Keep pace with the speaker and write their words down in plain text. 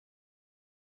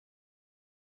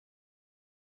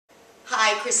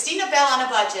Hi, Christina Bell on a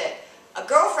budget. A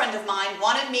girlfriend of mine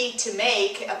wanted me to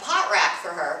make a pot rack for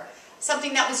her.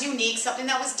 Something that was unique, something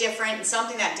that was different, and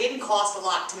something that didn't cost a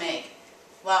lot to make.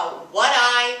 Well, what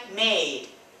I made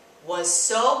was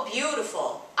so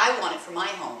beautiful, I want it for my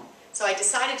home. So I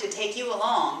decided to take you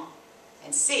along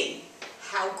and see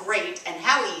how great and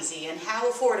how easy and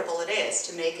how affordable it is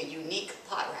to make a unique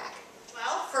pot rack.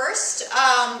 Well, first,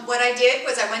 what I did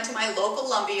was I went to my local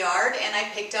lumberyard and I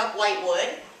picked up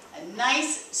whitewood, a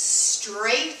nice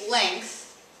straight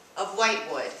length of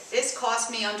whitewood. This cost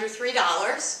me under $3,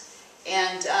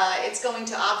 and it's going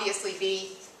to obviously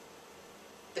be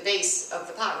the base of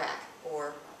the pot rack,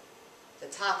 or the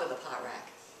top of the pot rack,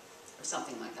 or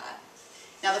something like that.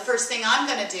 Now the first thing I'm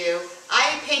going to do,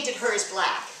 I painted hers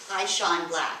black, high shine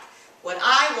black. What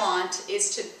I want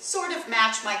is to sort of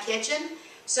match my kitchen.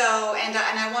 So, and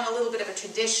I want a little bit of a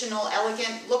traditional,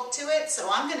 elegant look to it, so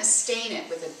I'm going to stain it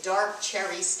with a dark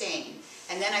cherry stain,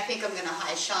 and then I think I'm going to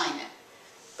high shine it.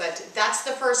 But that's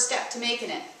the first step to making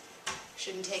it.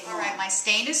 Shouldn't take long. All right, my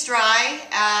stain is dry,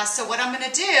 so what I'm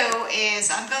going to do is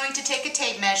I'm going to take a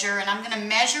tape measure and I'm going to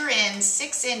measure in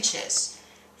 6 inches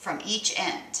from each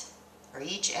end, or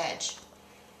each edge.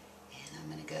 And I'm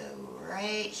going to go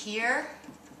right here.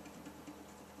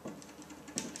 I'm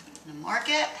going to mark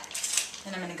it.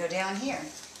 Then I'm going to go down here,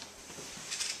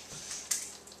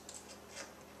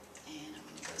 and I'm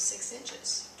going to go 6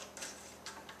 inches,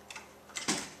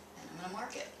 and I'm going to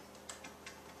mark it.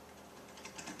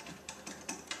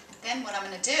 Then what I'm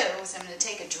going to do is I'm going to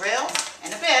take a drill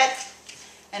and a bit,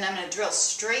 and I'm going to drill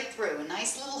straight through a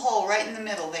nice little hole right in the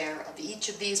middle there of each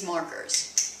of these markers.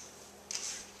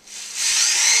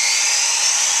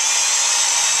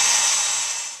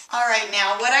 Alright,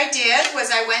 now what I did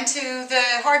was I went to the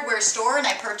hardware store and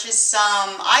I purchased some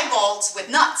eye bolts with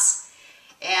nuts.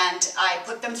 And I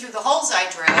put them through the holes I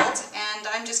drilled, and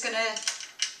I'm just going to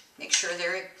make sure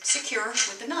they're secure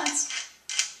with the nuts.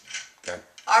 Okay.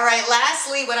 Alright,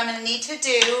 lastly what I'm going to need to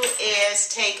do is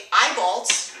take eye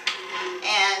bolts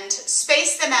and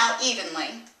space them out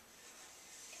evenly.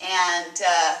 And,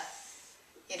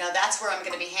 you know, that's where I'm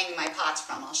going to be hanging my pots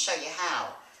from. I'll show you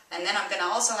how. And then I'm going to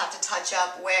also have to touch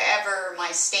up wherever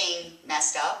my stain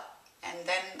messed up, and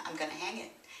then I'm going to hang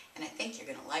it. And I think you're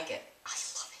going to like it. I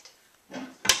love it.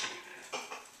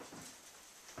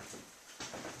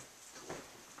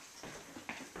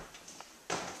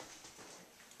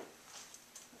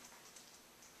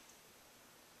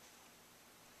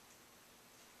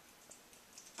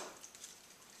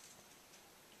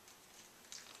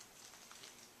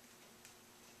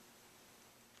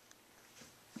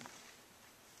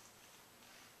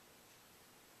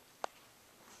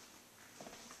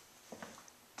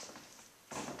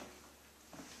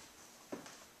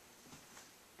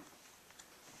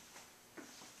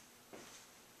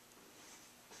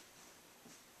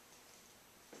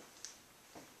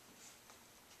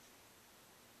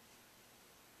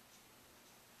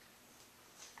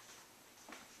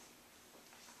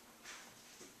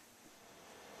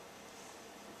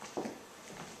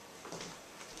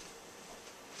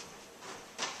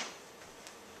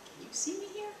 See me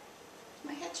here?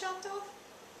 My head chopped off?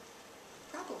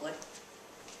 Probably.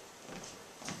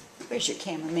 Where's your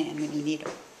cameraman when you need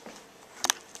him?